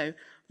profession. So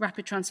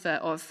rapid transfer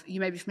of, you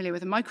may be familiar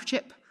with a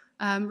microchip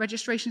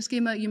registration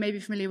schema, you may be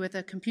familiar with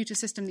a computer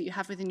system that you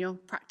have within your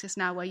practice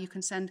now where you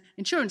can send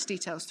insurance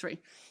details through.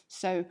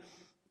 So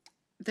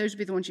those would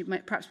be the ones you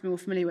might perhaps be more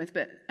familiar with,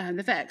 but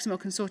the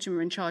VetXML Consortium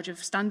are in charge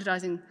of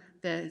standardizing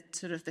the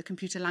sort of the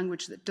computer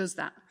language that does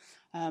that.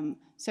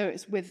 So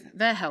it's with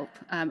their help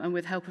and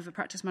with help of a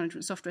practice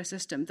management software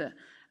system that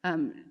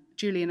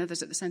Julie and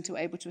others at the centre were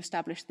able to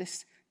establish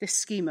this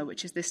schema,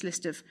 which is this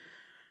list of,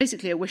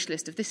 basically a wish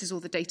list of this is all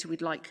the data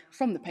we'd like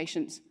from the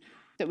patients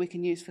that we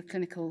can use for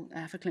clinical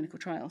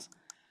trials.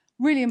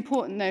 Really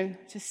important, though,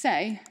 to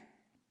say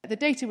the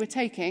data we're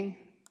taking.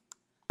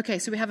 Okay,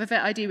 so we have a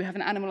vet ID, we have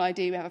an animal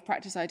ID, we have a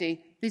practice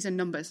ID. These are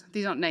numbers,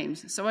 these aren't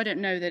names. So I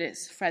don't know that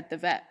it's Fred the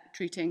vet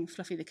treating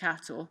Fluffy the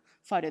cat or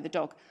Fido the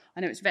dog.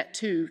 I know it's vet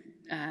 2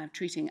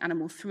 treating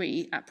animal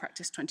 3 at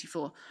practice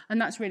 24. And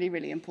that's really,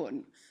 really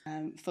important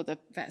for the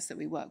vets that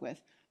we work with.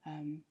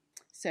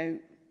 So,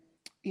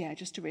 yeah,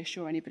 just to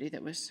reassure anybody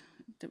that was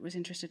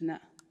interested in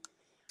that.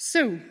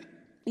 So,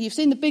 you've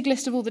seen the big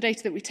list of all the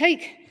data that we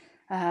take.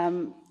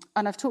 And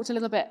I've talked a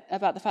little bit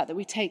about the fact that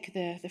we take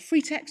the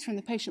free text from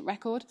the patient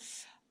record.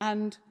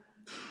 And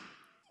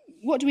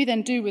what do we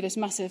then do with this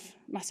massive,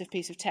 massive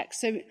piece of text?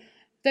 So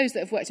those that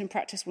have worked in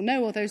practice will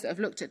know, or those that have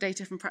looked at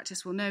data from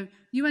practice will know,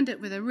 you end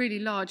up with a really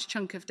large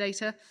chunk of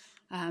data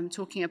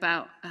talking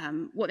about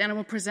what the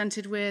animal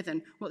presented with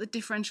and what the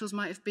differentials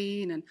might have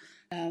been,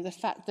 and the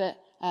fact that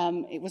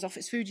it was off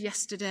its food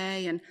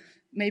yesterday, and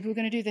maybe we're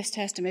going to do this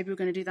test, and maybe we're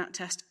going to do that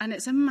test. And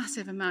it's a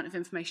massive amount of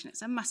information.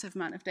 It's a massive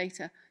amount of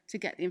data to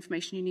get the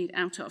information you need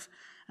out of.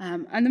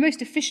 And the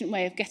most efficient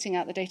way of getting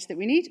out the data that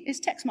we need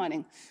is text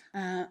mining.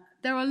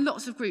 There are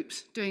lots of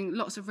groups doing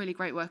lots of really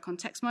great work on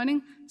text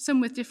mining, some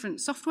with different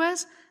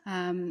softwares.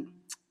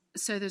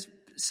 So there's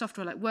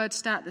software like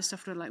WordStat, there's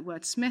software like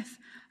Wordsmith.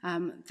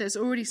 There's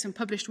already some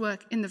published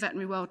work in the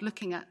veterinary world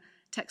looking at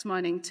text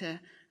mining to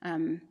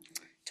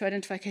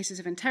identify cases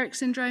of enteric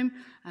syndrome.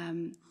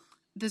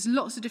 There's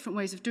lots of different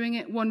ways of doing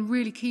it. One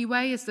really key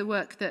way is the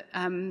work that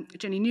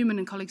Jenny Newman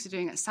and colleagues are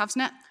doing at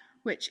SavsNet,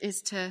 which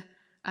is to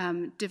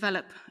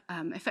develop,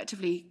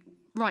 effectively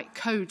write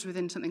codes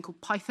within something called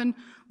Python,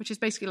 which is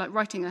basically like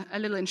writing a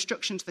little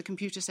instruction to the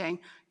computer saying,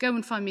 go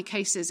and find me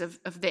cases of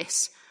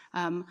this,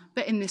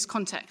 but in this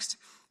context.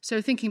 So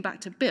thinking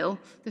back to Bill,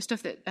 the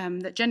stuff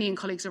that Jenny and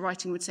colleagues are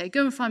writing would say,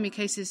 go and find me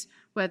cases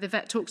where the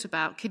vet talks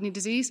about kidney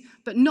disease,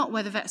 but not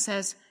where the vet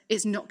says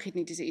it's not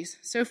kidney disease.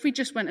 So if we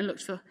just went and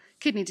looked for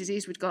kidney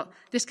disease, we'd got,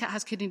 this cat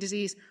has kidney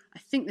disease, I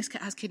think this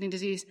cat has kidney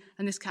disease,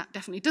 and this cat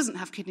definitely doesn't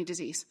have kidney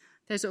disease.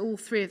 Those are all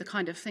three of the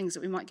kind of things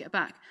that we might get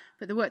back.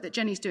 But the work that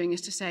Jenny's doing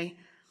is to say,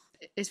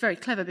 it's very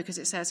clever because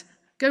it says,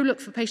 go look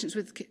for patients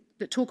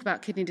that talk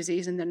about kidney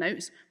disease in their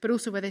notes, but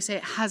also where they say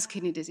it has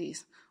kidney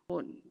disease,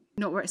 or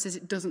not where it says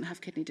it doesn't have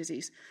kidney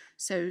disease.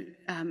 So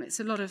it's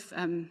a lot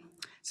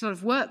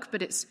of work,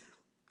 but it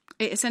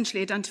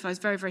essentially identifies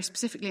very, very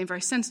specifically and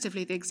very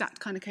sensitively the exact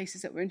kind of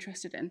cases that we're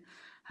interested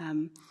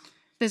in.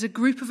 There's a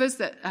group of us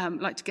that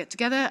like to get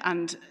together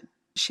and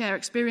share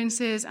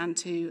experiences and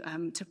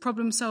to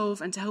problem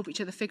solve and to help each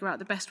other figure out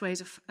the best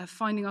ways of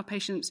finding our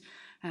patients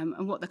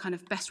and what the kind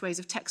of best ways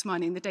of text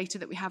mining the data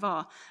that we have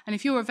are. And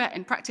if you're a vet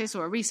in practice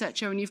or a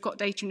researcher and you've got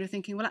data and you're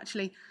thinking, well,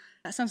 actually,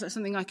 that sounds like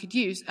something I could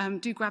use,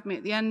 do grab me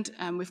at the end.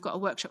 We've got a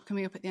workshop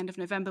coming up at the end of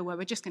November where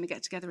we're just going to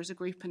get together as a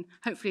group and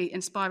hopefully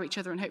inspire each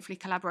other and hopefully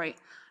collaborate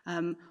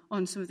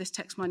on some of this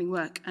text mining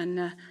work.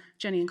 And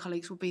Jenny and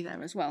colleagues will be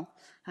there as well.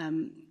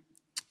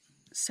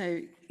 So,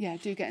 yeah,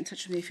 do get in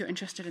touch with me if you're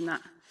interested in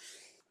that.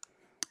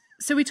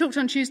 So we talked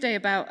on Tuesday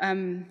about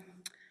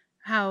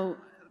how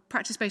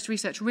practice-based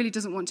research really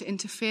doesn't want to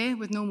interfere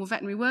with normal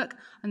veterinary work,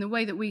 and the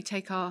way that we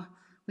take our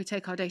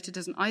data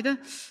doesn't either.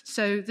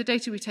 So the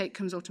data we take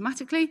comes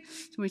automatically,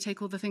 so we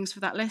take all the things for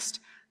that list.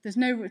 There's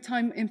no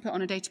time input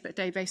on a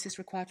day-to-day basis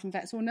required from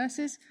vets or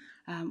nurses.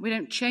 We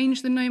don't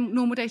change the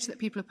normal data that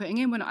people are putting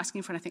in. We're not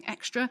asking for anything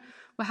extra.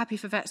 We're happy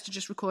for vets to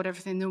just record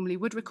everything they normally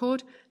would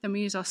record. Then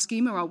we use our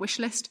schema, our wish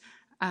list,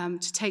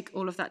 to take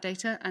all of that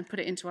data and put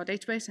it into our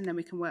database, and then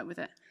we can work with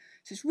it.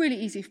 So it's really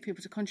easy for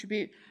people to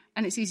contribute,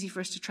 and it's easy for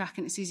us to track,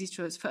 and it's easy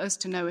for us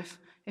to know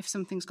if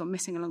something's gone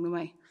missing along the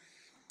way.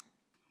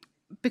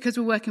 Because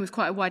we're working with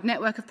quite a wide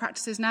network of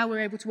practices now, we're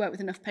able to work with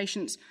enough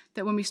patients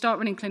that when we start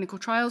running clinical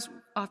trials,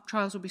 our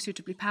trials will be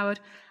suitably powered,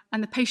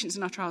 and the patients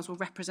in our trials will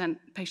represent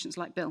patients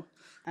like Bill.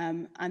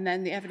 And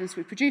then the evidence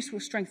we produce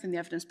will strengthen the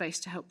evidence base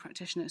to help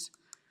practitioners.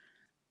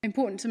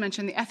 Important to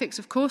mention the ethics,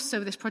 of course, so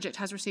this project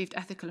has received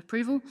ethical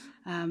approval.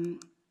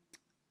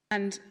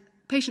 And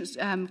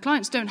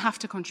clients don't have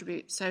to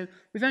contribute. So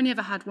we've only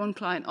ever had one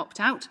client opt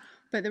out,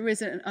 but there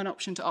is an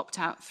option to opt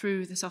out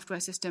through the software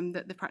system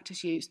that the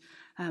practice use,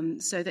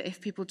 so that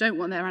if people don't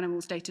want their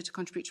animals' data to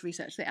contribute to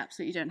research, they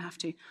absolutely don't have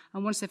to.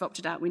 And once they've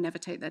opted out, we never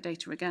take their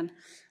data again.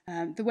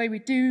 The way we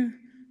do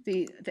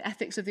the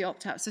ethics of the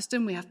opt-out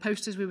system, we have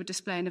posters we would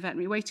display in a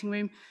veterinary waiting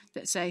room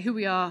that say who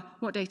we are,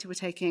 what data we're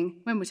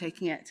taking, when we're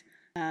taking it,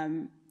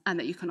 and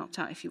that you can opt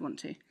out if you want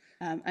to.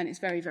 And it's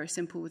very, very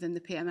simple within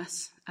the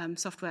PMS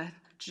software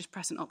to just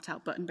press an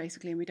opt-out button,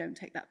 basically, and we don't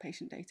take that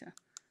patient data.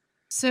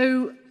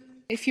 So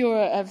if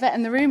you're a vet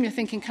in the room, you're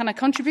thinking, can I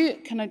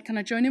contribute? Can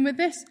I join in with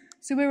this?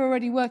 So we're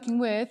already working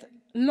with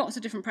lots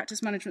of different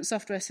practice management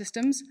software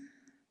systems.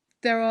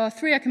 There are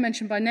 3 I can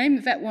mention by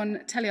name,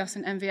 VetOne, Teleos,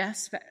 and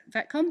MVS,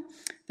 Vetcom.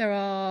 There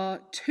are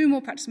 2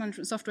 more practice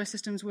management software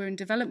systems we're in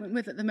development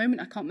with at the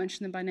moment. I can't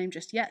mention them by name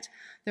just yet.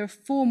 There are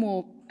 4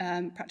 more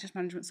practice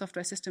management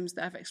software systems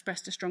that have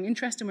expressed a strong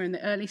interest, and we're in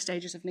the early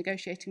stages of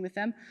negotiating with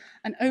them.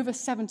 And over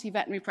 70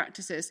 veterinary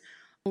practices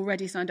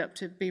already signed up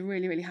to be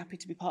really, really happy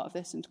to be part of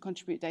this and to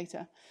contribute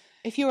data.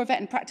 If you're a vet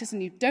in practice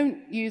and you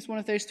don't use one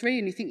of those 3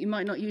 and you think you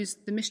might not use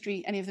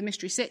any of the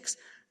Mystery 6,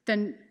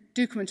 then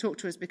do come and talk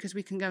to us, because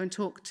we can go and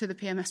talk to the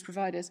PMS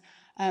providers.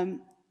 A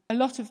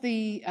lot of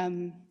the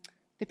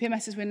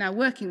PMSs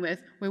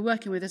we're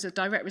working with as a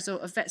direct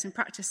result of vets in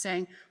practice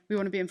saying, we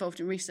want to be involved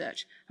in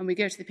research. And we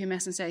go to the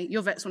PMS and say,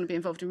 your vets want to be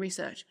involved in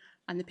research.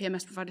 And the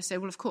PMS providers say,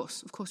 well, of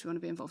course we want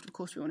to be involved. Of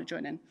course we want to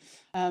join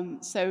in.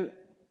 So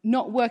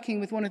not working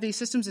with one of these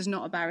systems is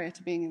not a barrier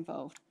to being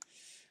involved.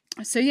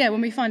 So yeah,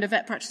 when we find a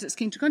vet practice that's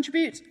keen to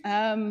contribute,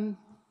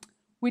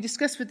 we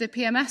discuss with the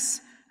PMS.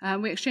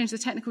 We exchange the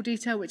technical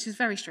detail, which is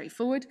very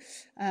straightforward.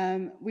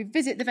 We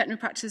visit the veterinary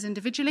practices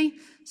individually.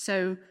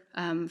 So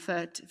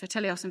for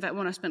Teleos and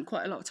VetOne, I spent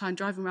quite a lot of time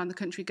driving around the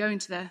country, going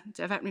to their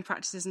veterinary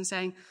practices and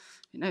saying,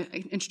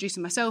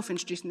 introducing myself,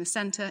 introducing the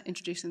centre,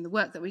 introducing the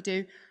work that we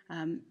do,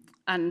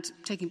 and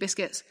taking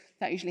biscuits.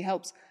 That usually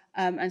helps.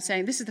 And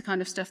saying, this is the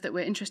kind of stuff that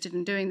we're interested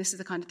in doing, this is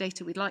the kind of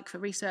data we'd like for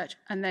research,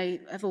 and they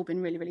have all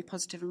been really, really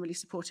positive and really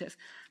supportive.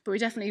 But we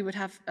definitely would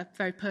have a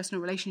very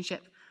personal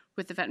relationship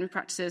with the veterinary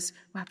practices.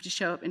 We're happy to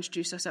show up,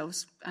 introduce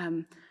ourselves,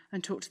 and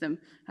talk to them,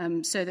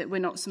 so that we're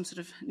not some sort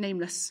of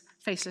nameless,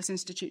 faceless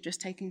institute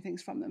just taking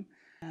things from them.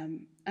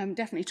 And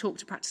definitely talk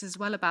to practices as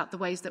well about the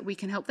ways that we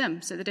can help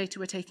them, so the data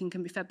we're taking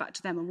can be fed back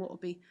to them and what will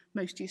be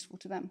most useful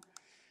to them.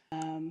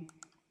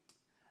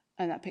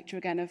 And that picture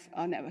again of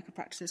our network of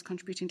practices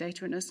contributing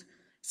data and us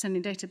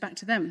sending data back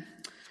to them.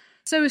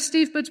 So as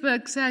Steve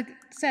Budsberg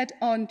said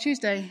on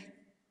Tuesday,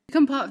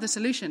 become part of the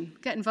solution,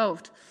 get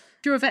involved.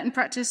 If you're a vet in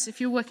practice,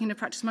 if you're working in a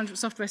practice management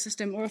software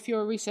system, or if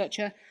you're a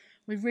researcher,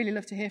 we'd really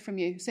love to hear from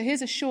you. So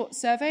here's a short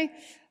survey,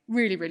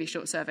 really, really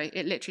short survey.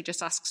 It literally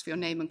just asks for your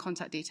name and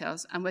contact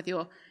details and whether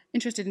you're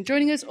interested in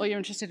joining us or you're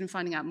interested in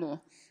finding out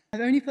more. I've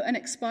only put an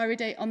expiry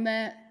date on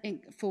there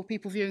for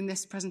people viewing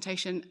this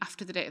presentation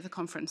after the date of the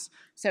conference.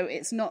 So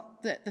it's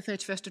not that the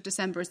 31st of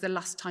December is the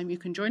last time you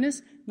can join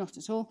us, not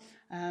at all.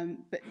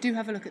 But do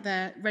have a look at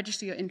there,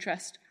 register your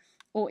interest,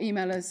 or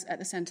email us at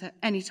the centre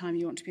anytime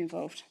you want to be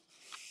involved.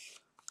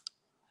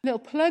 Little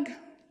plug.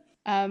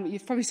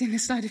 You've probably seen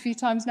this slide a few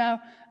times now.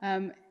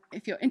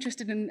 If you're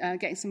interested in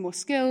getting some more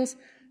skills,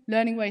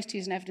 learning ways to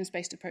use an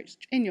evidence-based approach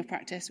in your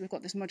practice, we've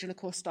got this modular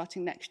course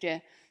starting next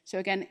year. So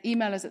again,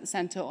 email us at the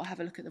centre or have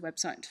a look at the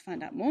website to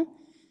find out more.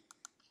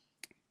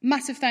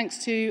 Massive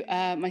thanks to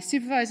my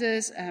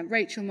supervisors,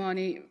 Rachel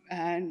Marnie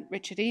and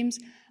Richard Eames,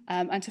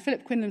 and to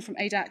Philip Quinlan from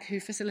ADAC, who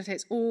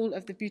facilitates all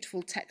of the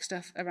beautiful tech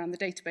stuff around the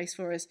database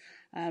for us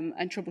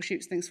and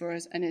troubleshoots things for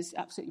us and is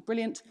absolutely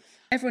brilliant.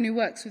 Everyone who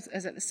works with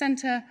us at the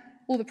centre,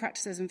 all the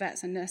practices and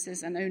vets and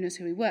nurses and owners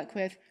who we work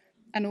with,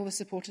 and all the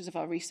supporters of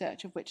our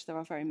research, of which there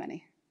are very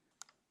many.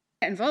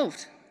 Get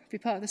involved, be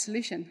part of the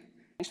solution.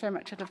 Thanks very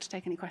much. I'd love to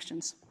take any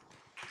questions.